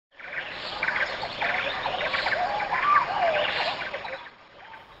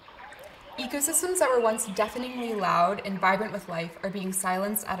Ecosystems that were once deafeningly loud and vibrant with life are being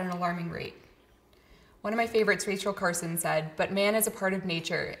silenced at an alarming rate. One of my favorites, Rachel Carson, said, "But man is a part of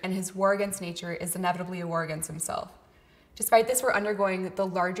nature, and his war against nature is inevitably a war against himself." Despite this, we're undergoing the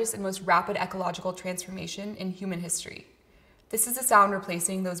largest and most rapid ecological transformation in human history. This is the sound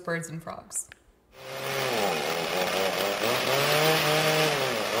replacing those birds and frogs.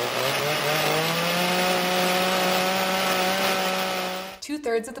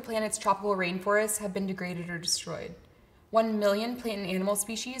 Two-thirds of the planet's tropical rainforests have been degraded or destroyed. 1 million plant and animal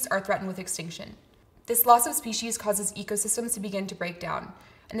species are threatened with extinction. This loss of species causes ecosystems to begin to break down,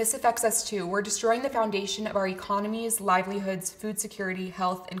 and this affects us too. We're destroying the foundation of our economies, livelihoods, food security,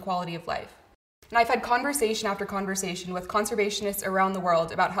 health, and quality of life. And I've had conversation after conversation with conservationists around the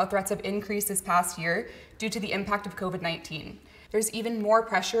world about how threats have increased this past year due to the impact of COVID-19. There's even more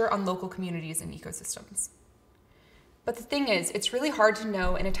pressure on local communities and ecosystems. But the thing is, it's really hard to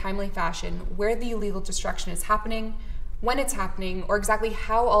know in a timely fashion where the illegal destruction is happening, when it's happening, or exactly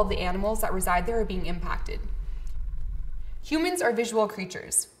how all of the animals that reside there are being impacted. Humans are visual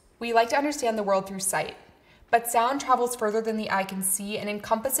creatures. We like to understand the world through sight, but sound travels further than the eye can see and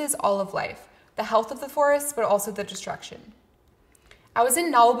encompasses all of life, the health of the forest, but also the destruction. I was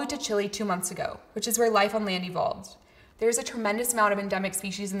in Nawabuta, Chile 2 months ago, which is where life on land evolved. There's a tremendous amount of endemic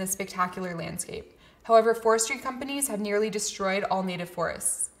species in this spectacular landscape. However, forestry companies have nearly destroyed all native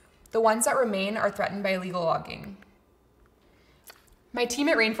forests. The ones that remain are threatened by illegal logging. My team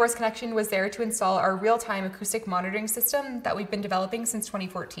at Rainforest Connection was there to install our real-time acoustic monitoring system that we've been developing since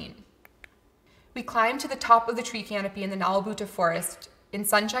 2014. We climbed to the top of the tree canopy in the Nawabuta forest in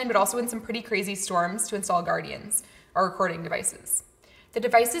sunshine, but also in some pretty crazy storms to install Guardians, our recording devices. The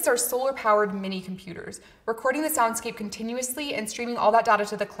devices are solar-powered mini computers, recording the soundscape continuously and streaming all that data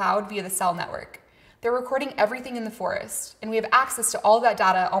to the cloud via the cell network. They're recording everything in the forest, and we have access to all of that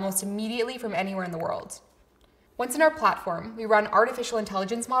data almost immediately from anywhere in the world. Once in our platform, we run artificial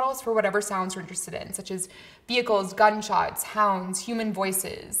intelligence models for whatever sounds we're interested in, such as vehicles, gunshots, hounds, human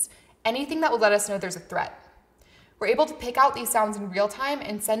voices, anything that will let us know there's a threat. We're able to pick out these sounds in real time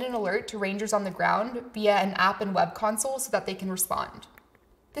and send an alert to rangers on the ground via an app and web console so that they can respond.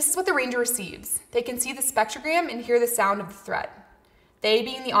 This is what the ranger receives. They can see the spectrogram and hear the sound of the threat. They,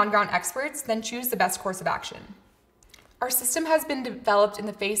 being the on-ground experts, then choose the best course of action. Our system has been developed in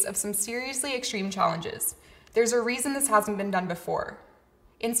the face of some seriously extreme challenges. There's a reason this hasn't been done before.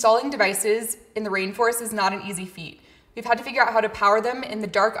 Installing devices in the rainforest is not an easy feat. We've had to figure out how to power them in the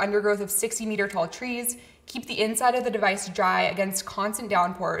dark undergrowth of 60-meter-tall trees, keep the inside of the device dry against constant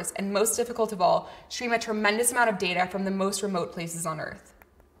downpours, and most difficult of all, stream a tremendous amount of data from the most remote places on Earth.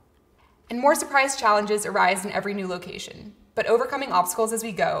 And more surprise challenges arise in every new location. But overcoming obstacles as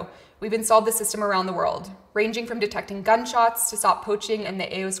we go, we've installed the system around the world, ranging from detecting gunshots to stop poaching in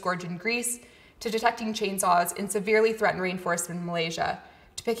the Eos Gorge in Greece, to detecting chainsaws in severely threatened rainforests in Malaysia,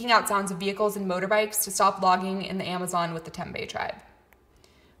 to picking out sounds of vehicles and motorbikes to stop logging in the Amazon with the Tembe tribe.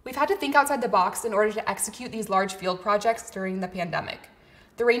 We've had to think outside the box in order to execute these large field projects during the pandemic.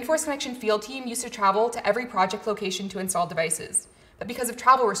 The Rainforest Connection field team used to travel to every project location to install devices, but because of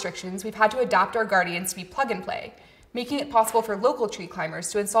travel restrictions, we've had to adapt our Guardians to be plug and play, making it possible for local tree climbers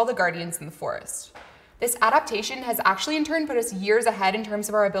to install the Guardians in the forest. This adaptation has actually in turn put us years ahead in terms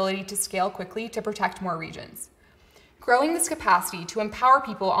of our ability to scale quickly to protect more regions. Growing this capacity to empower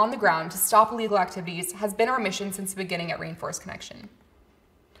people on the ground to stop illegal activities has been our mission since the beginning at Rainforest Connection.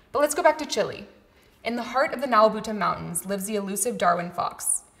 But let's go back to Chile. In the heart of the Nawabuta Mountains lives the elusive Darwin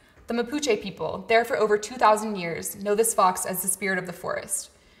Fox. The Mapuche people, there for over 2,000 years, know this fox as the spirit of the forest.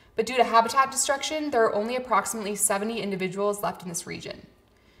 But due to habitat destruction, there are only approximately 70 individuals left in this region.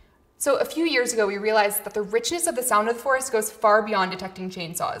 So a few years ago, we realized that the richness of the sound of the forest goes far beyond detecting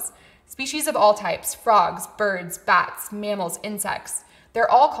chainsaws. Species of all types, frogs, birds, bats, mammals, insects, they're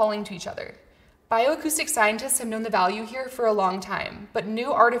all calling to each other. Bioacoustic scientists have known the value here for a long time, but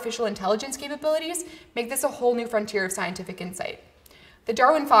new artificial intelligence capabilities make this a whole new frontier of scientific insight. The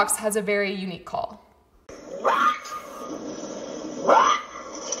Darwin Fox has a very unique call.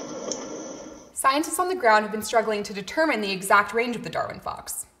 Scientists on the ground have been struggling to determine the exact range of the Darwin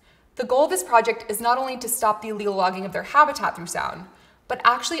Fox. The goal of this project is not only to stop the illegal logging of their habitat through sound, but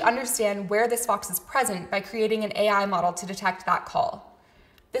actually understand where this fox is present by creating an AI model to detect that call.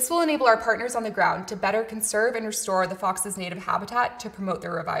 This will enable our partners on the ground to better conserve and restore the fox's native habitat to promote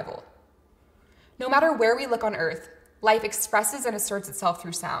their revival. No matter where we look on Earth, life expresses and asserts itself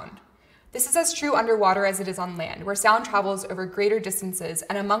through sound. This is as true underwater as it is on land, where sound travels over greater distances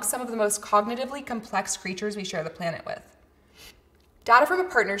and amongst some of the most cognitively complex creatures we share the planet with. Data from a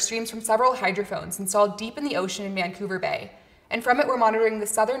partner streams from several hydrophones installed deep in the ocean in Vancouver Bay, and from it we're monitoring the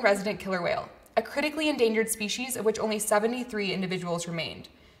southern resident killer whale, a critically endangered species of which only 73 individuals remained.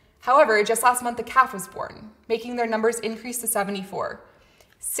 However, just last month a calf was born, making their numbers increase to 74.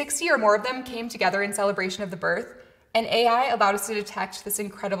 60 or more of them came together in celebration of the birth, and AI allowed us to detect this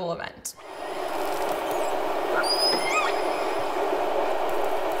incredible event.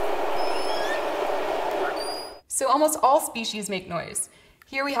 So almost all species make noise.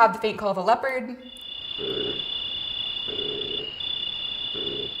 Here we have the faint call of a leopard,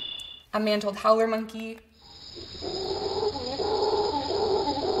 a mantled howler monkey,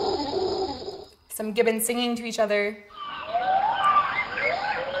 some gibbons singing to each other,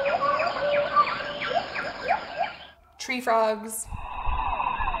 tree frogs,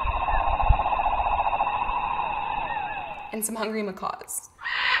 and some hungry macaws.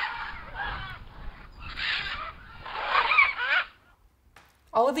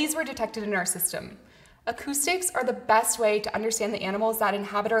 All of these were detected in our system. Acoustics are the best way to understand the animals that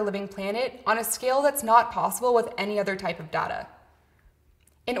inhabit our living planet on a scale that's not possible with any other type of data.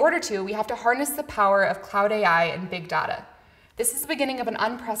 In order to, we have to harness the power of cloud AI and big data. This is the beginning of an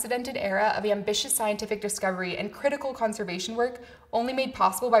unprecedented era of ambitious scientific discovery and critical conservation work only made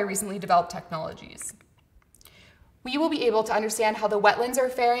possible by recently developed technologies. We will be able to understand how the wetlands are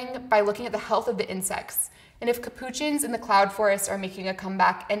faring by looking at the health of the insects, and if capuchins in the cloud forest are making a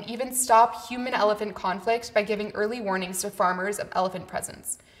comeback, and even stop human-elephant conflict by giving early warnings to farmers of elephant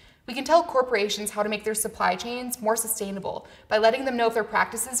presence. We can tell corporations how to make their supply chains more sustainable by letting them know if their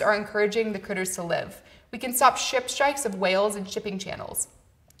practices are encouraging the critters to live. We can stop ship strikes of whales and shipping channels.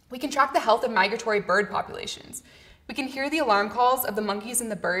 We can track the health of migratory bird populations. We can hear the alarm calls of the monkeys and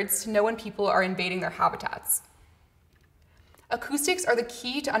the birds to know when people are invading their habitats. Acoustics are the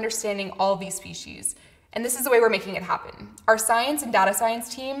key to understanding all of these species, and this is the way we're making it happen. Our science and data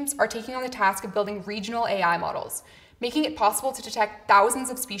science teams are taking on the task of building regional AI models, making it possible to detect thousands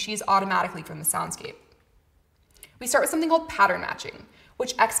of species automatically from the soundscape. We start with something called pattern matching,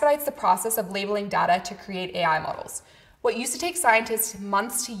 which expedites the process of labeling data to create AI models. What used to take scientists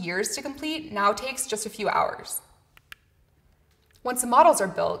months to years to complete now takes just a few hours. Once the models are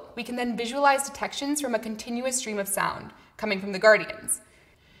built, we can then visualize detections from a continuous stream of sound coming from the guardians.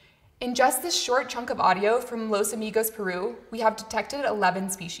 In just this short chunk of audio from Los Amigos, Peru, we have detected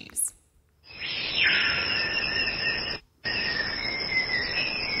 11 species.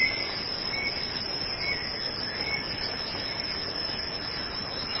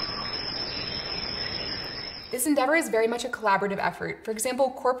 This endeavor is very much a collaborative effort. For example,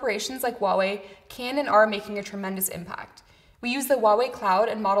 corporations like Huawei can and are making a tremendous impact. We use the Huawei Cloud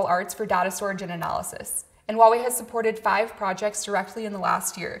and Model Arts for data storage and analysis, and Huawei has supported 5 projects directly in the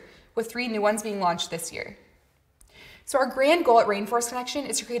last year, with 3 new ones being launched this year. So our grand goal at Rainforest Connection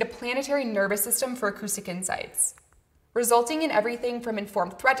is to create a planetary nervous system for acoustic insights, resulting in everything from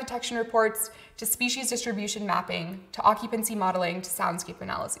informed threat detection reports to species distribution mapping to occupancy modeling to soundscape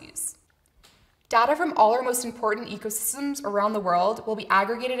analyses. Data from all our most important ecosystems around the world will be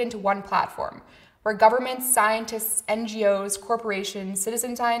aggregated into one platform, where governments, scientists, NGOs, corporations,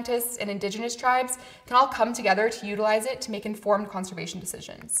 citizen scientists, and indigenous tribes can all come together to utilize it to make informed conservation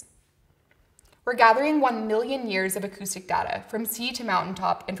decisions. We're gathering 1 million years of acoustic data from sea to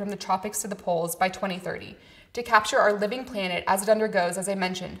mountaintop and from the tropics to the poles by 2030 to capture our living planet as it undergoes, as I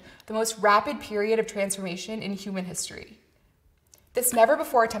mentioned, the most rapid period of transformation in human history. This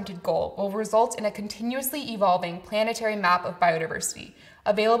never-before attempted goal will result in a continuously evolving planetary map of biodiversity,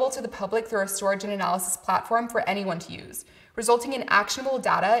 available to the public through a storage and analysis platform for anyone to use, resulting in actionable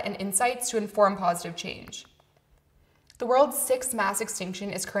data and insights to inform positive change. The world's 6th mass extinction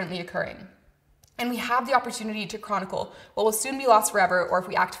is currently occurring, and we have the opportunity to chronicle what will soon be lost forever, or if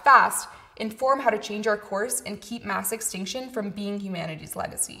we act fast, inform how to change our course and keep mass extinction from being humanity's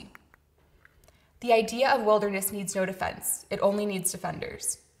legacy. The idea of wilderness needs no defense, it only needs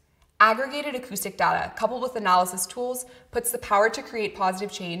defenders. Aggregated acoustic data, coupled with analysis tools, puts the power to create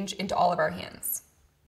positive change into all of our hands.